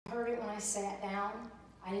I sat down,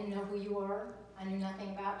 I didn't know who you were. I knew nothing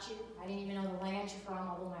about you. I didn't even know the land you're from,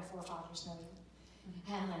 although my forefathers know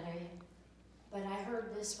you. Hallelujah. But I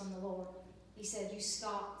heard this from the Lord. He said, you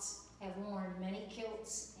Scots have worn many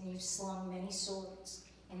kilts and you've slung many swords.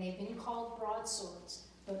 And they've been called broadswords.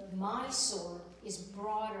 But my sword is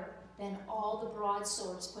broader than all the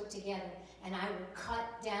broadswords put together. And I will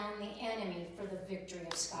cut down the enemy for the victory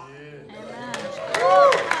of Scotland. Yeah. Amen.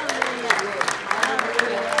 Hallelujah.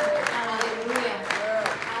 Hallelujah.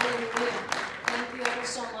 Hallelujah. Thank you ever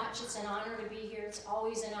so much. It's an honor to be here. It's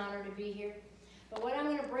always an honor to be here. But what I'm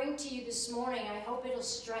going to bring to you this morning, I hope it'll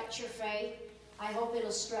stretch your faith. I hope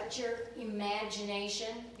it'll stretch your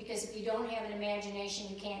imagination. Because if you don't have an imagination,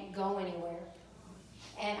 you can't go anywhere.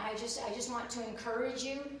 And I just want to encourage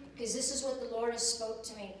you, because this is what the Lord has spoke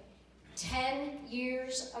to me. 10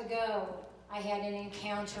 years ago, I had an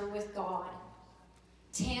encounter with God.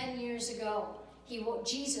 10 years ago,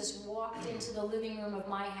 Jesus walked into the living room of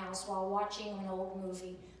my house while watching an old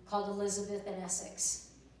movie called Elizabeth in Essex.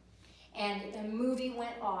 And the movie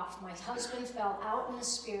went off. My husband fell out in the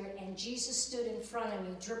spirit, and Jesus stood in front of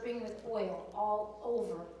me, dripping with oil all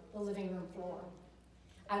over the living room floor.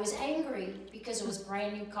 I was angry because it was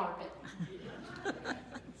brand new carpet.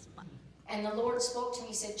 And the Lord spoke to me.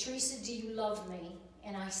 He said, Teresa, do you love me?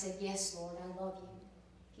 And I said, yes, Lord, I love you.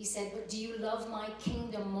 He said, but do you love my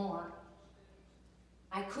kingdom more?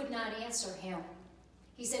 I could not answer him.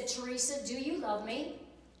 He said, Teresa, do you love me?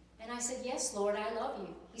 And I said, yes, Lord, I love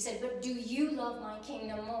you. He said, but do you love my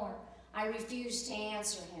kingdom more? I refused to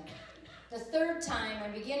answer him. The third time,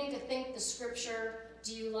 I'm beginning to think the scripture,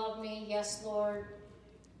 do you love me? Yes, Lord.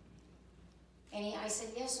 And I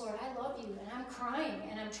said, yes, Lord, I love you. And I'm crying,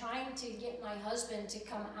 and I'm trying to get my husband to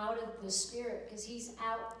come out of the spirit because he's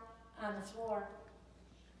out on the floor.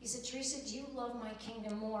 He said, Teresa, do you love my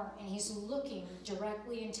kingdom more? And he's looking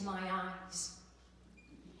directly into my eyes.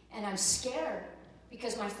 And I'm scared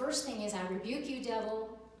because my first thing is, I rebuke you,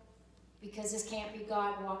 devil, because this can't be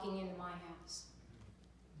God walking into my house.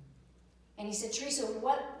 And he said, Teresa,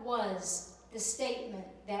 what was the statement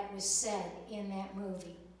that was said in that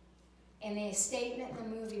movie? And the statement in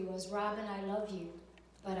the movie was, Robin, I love you,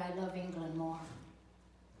 but I love England more.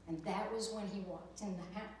 And that was when he walked in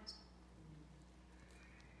the house.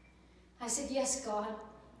 I said, yes, God,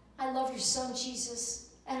 I love your son,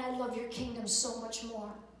 Jesus, and I love your kingdom so much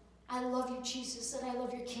more. I love you, Jesus, and I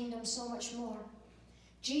love your kingdom so much more.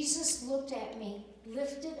 Jesus looked at me,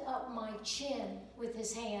 lifted up my chin with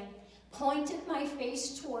his hand, pointed my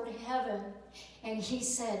face toward heaven, and he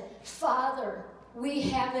said, Father, we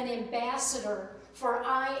have an ambassador, for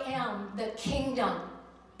I am the kingdom,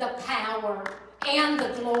 the power, and the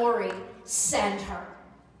glory. Send her.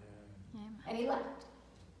 Yeah. And he left.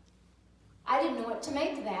 I didn't know what to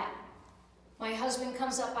make of that. My husband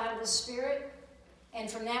comes up out of the spirit,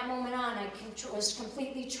 and from that moment on, I was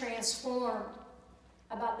completely transformed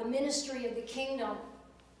about the ministry of the kingdom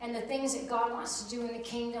and the things that God wants to do in the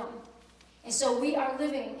kingdom. And so we are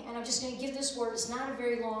living, and I'm just going to give this word. It's not a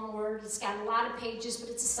very long word. It's got a lot of pages, but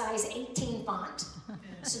it's a size 18 font.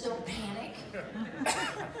 So don't panic.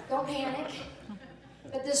 Don't panic.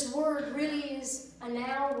 But this word really is a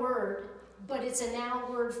now word, but it's a now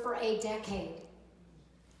word for a decade.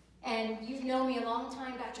 And you've known me a long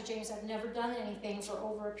time, Dr. James. I've never done anything for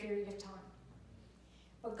over a period of time.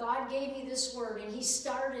 But God gave me this word, and he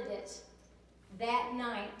started it that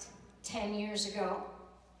night 10 years ago.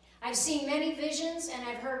 I've seen many visions, and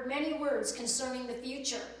I've heard many words concerning the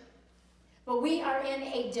future. But we are in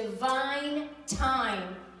a divine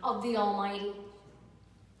time of the Almighty.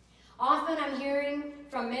 Often I'm hearing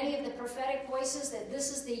from many of the prophetic voices that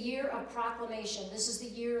this is the year of proclamation. This is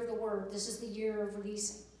the year of the word. This is the year of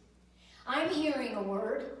releasing. I'm hearing a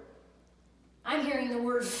word. I'm hearing the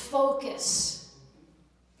word focus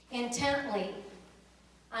intently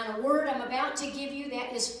on a word I'm about to give you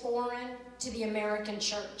that is foreign to the American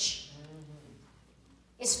church.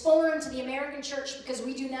 It's foreign to the American church because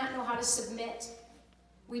we do not know how to submit.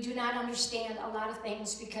 We do not understand a lot of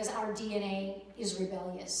things because our DNA is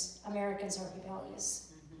rebellious. Americans are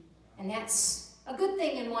rebellious. And that's a good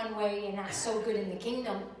thing in one way and not so good in the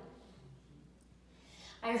kingdom.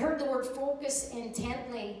 I heard the word focus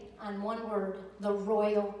intently on one word, the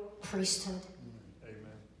royal priesthood.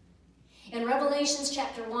 In Revelations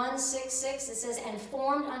chapter 1, 6, it says, and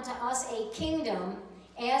formed unto us a kingdom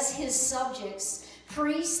as his subjects,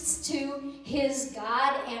 priests to his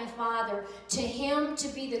God and Father. To him to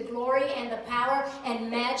be the glory and the power and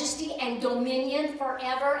majesty and dominion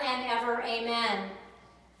forever and ever. Amen.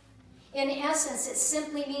 In essence, it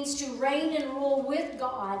simply means to reign and rule with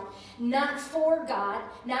God, not for God,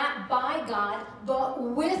 not by God, but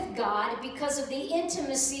with God, because of the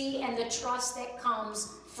intimacy and the trust that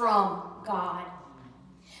comes from God.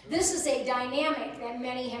 This is a dynamic that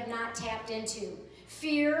many have not tapped into.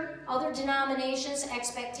 Fear, other denominations,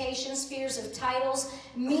 expectations, fears of titles,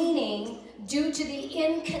 meaning due to the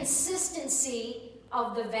inconsistency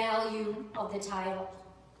of the value of the title.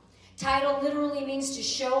 Title literally means to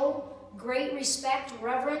show great respect,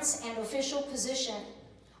 reverence, and official position,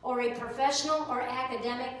 or a professional or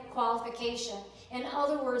academic qualification. In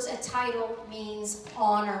other words, a title means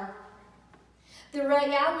honor. The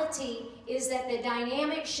reality is that the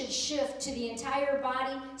dynamic should shift to the entire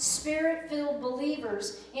body, spirit-filled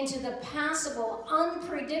believers, into the possible,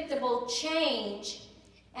 unpredictable change.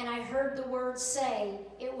 And I heard the word say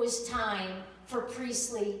it was time for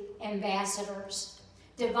priestly ambassadors,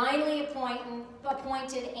 divinely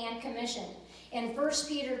appointed and commissioned. In 1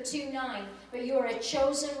 Peter 2:9, but you are a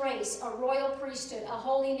chosen race, a royal priesthood, a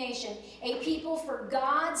holy nation, a people for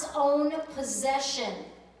God's own possession,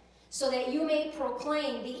 so that you may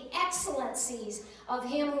proclaim the excellencies of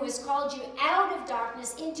him who has called you out of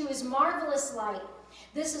darkness into his marvelous light.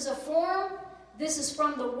 This is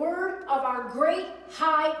from the word of our great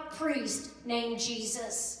high priest named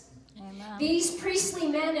Jesus. Amen. These priestly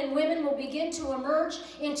men and women will begin to emerge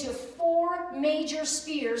into 4 major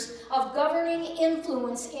spheres of governing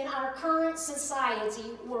influence in our current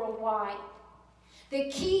society worldwide. The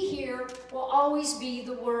key here will always be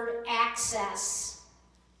the word access.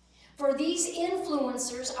 For these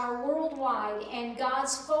influencers are worldwide, and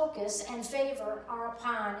God's focus and favor are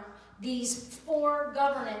upon these 4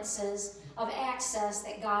 governances of access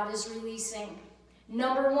that God is releasing.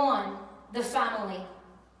 Number 1, the family.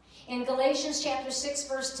 In Galatians chapter 6,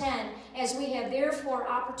 verse 10, as we have therefore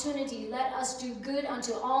opportunity, let us do good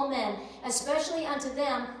unto all men, especially unto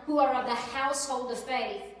them who are of the household of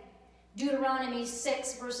faith. Deuteronomy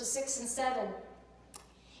 6, verses 6 and 7.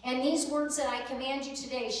 And these words that I command you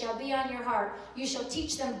today shall be on your heart. You shall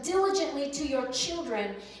teach them diligently to your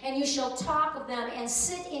children, and you shall talk of them and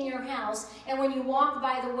sit in your house, and when you walk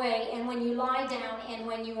by the way, and when you lie down, and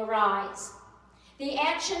when you arise. The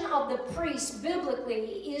action of the priest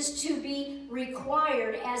biblically is to be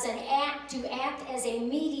required as an act, to act as a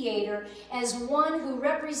mediator, as one who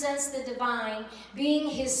represents the divine, being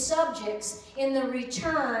his subjects in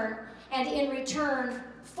return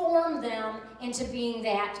form them into being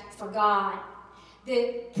that for God.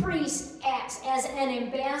 The priest acts as an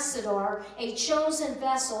ambassador, a chosen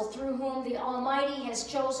vessel through whom the Almighty has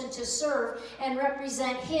chosen to serve and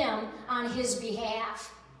represent him on his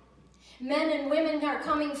behalf. Men and women are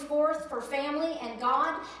coming forth for family and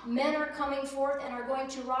God. Men are coming forth and are going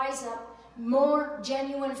to rise up more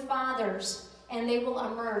genuine fathers, and they will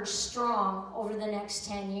emerge strong over the next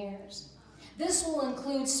 10 years. This will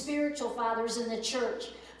include spiritual fathers in the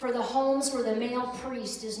church for the homes where the male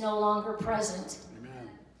priest is no longer present. Amen.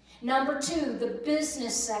 Number 2, the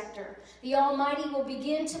business sector. The Almighty will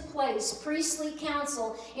begin to place priestly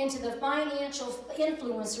counsel into the financial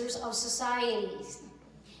influencers of societies.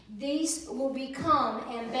 These will become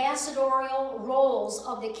ambassadorial roles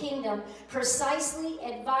of the kingdom, precisely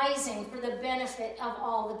advising for the benefit of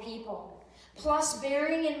all the people. Plus,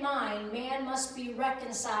 bearing in mind, man must be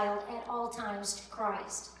reconciled at all times to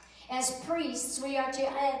Christ. As priests, we are to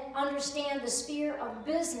understand the sphere of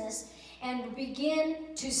business and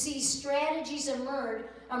begin to see strategies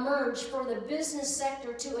emerge for the business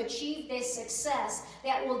sector to achieve this success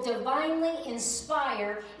that will divinely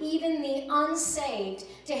inspire even the unsaved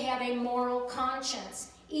to have a moral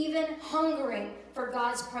conscience, even hungering for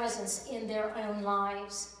God's presence in their own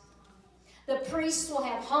lives. The priests will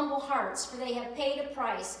have humble hearts, for they have paid a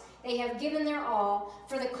price. They have given their all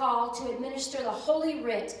for the call to administer the holy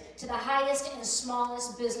writ to the highest and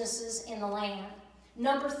smallest businesses in the land.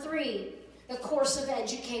 Number 3, the course of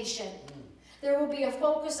education. There will be a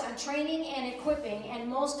focus on training and equipping, and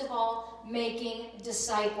most of all, making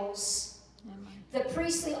disciples. Amen. The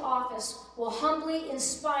priestly office will humbly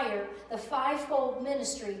inspire the 5-fold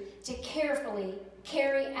ministry to carefully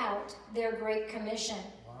carry out their great commission.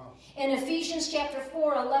 In Ephesians chapter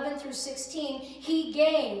 4, 11 through 16, he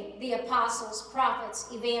gave the apostles, prophets,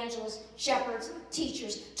 evangelists, shepherds,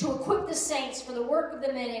 teachers to equip the saints for the work of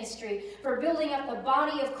the ministry, for building up the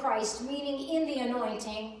body of Christ, meaning in the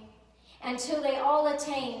anointing, until they all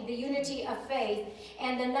attain the unity of faith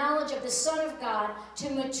and the knowledge of the Son of God, to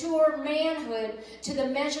mature manhood, to the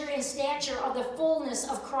measure and stature of the fullness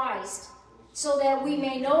of Christ. so that we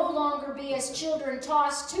may no longer be as children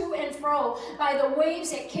tossed to and fro by the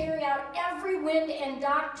waves that carry out every wind and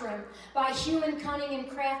doctrine, by human cunning and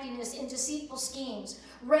craftiness in deceitful schemes.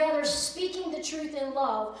 Rather, speaking the truth in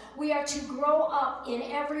love, we are to grow up in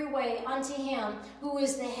every way unto him who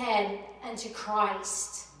is the head, and to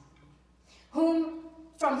Christ,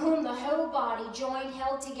 from whom the whole body, joined,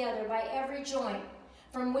 held together by every joint,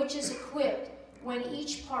 from which is equipped, when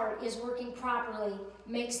each part is working properly,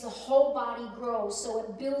 makes the whole body grow so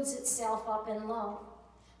it builds itself up in love.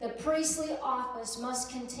 The priestly office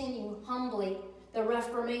must continue humbly the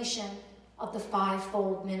reformation of the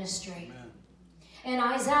fivefold ministry. Amen. In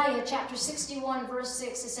Isaiah chapter 61, verse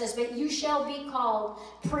 6, it says, "But you shall be called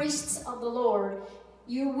priests of the Lord.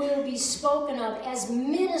 You will be spoken of as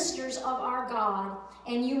ministers of our God,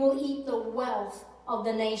 and you will eat the wealth of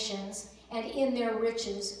the nations, and in their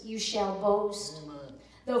riches you shall boast." Amen.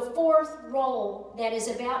 The fourth role that is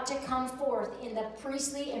about to come forth in the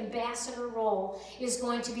priestly ambassador role is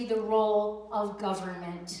going to be the role of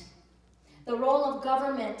government. The role of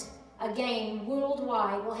government, again,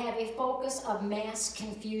 worldwide, will have a focus of mass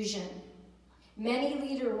confusion. Many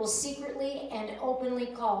leaders will secretly and openly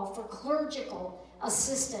call for clerical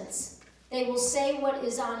assistance. They will say what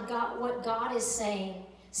God is saying.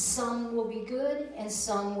 Some will be good and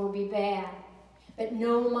some will be bad. But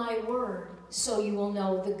know my word, so you will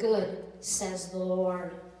know the good, says the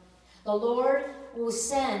Lord. The Lord will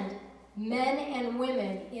send men and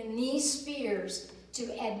women in these spheres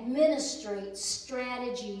to administrate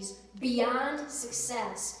strategies beyond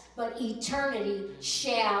success, but eternity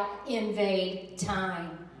shall invade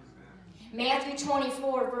time. Matthew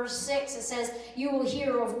 24, verse 6, it says, "You will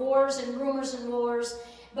hear of wars and rumors and wars,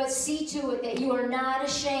 but see to it that you are not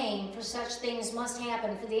ashamed, for such things must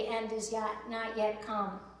happen, for the end is not yet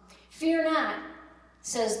come. Fear not,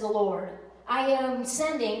 says the Lord. I am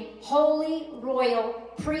sending holy, royal,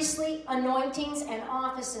 priestly anointings and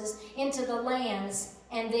offices into the lands,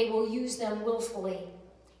 and they will use them willfully.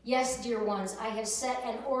 Yes, dear ones, I have set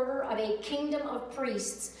an order of a kingdom of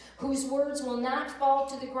priests whose words will not fall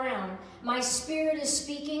to the ground. My spirit is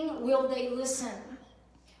speaking. Will they listen?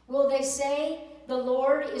 Will they say, the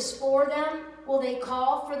Lord is for them? Will they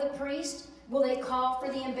call for the priest? Will they call for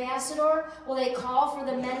the ambassador? Will they call for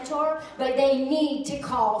the mentor? But they need to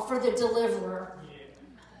call for the deliverer.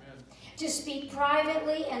 To speak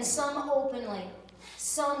privately and some openly.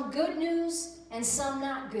 Some good news and some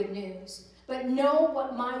not good news. But know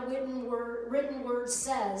what my written word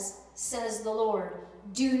says the Lord.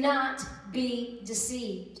 Do not be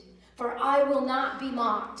deceived, for I will not be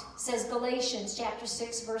mocked, says Galatians chapter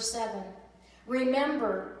 6, verse 7.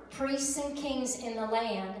 Remember, priests and kings in the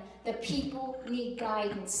land, the people need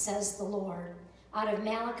guidance, says the Lord. Out of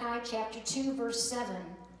Malachi chapter 2, verse 7.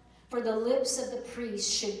 For the lips of the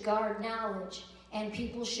priest should guard knowledge, and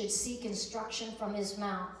people should seek instruction from his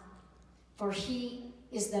mouth. For he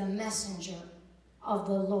is the messenger of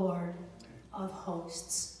the Lord of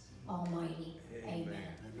hosts Almighty. Amen.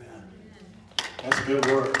 Amen. That's a good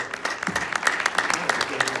word.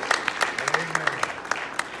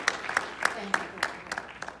 Thank you.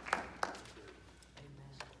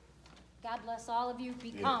 God bless all of you.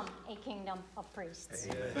 Become a kingdom of priests.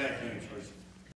 Thank you, Tracy.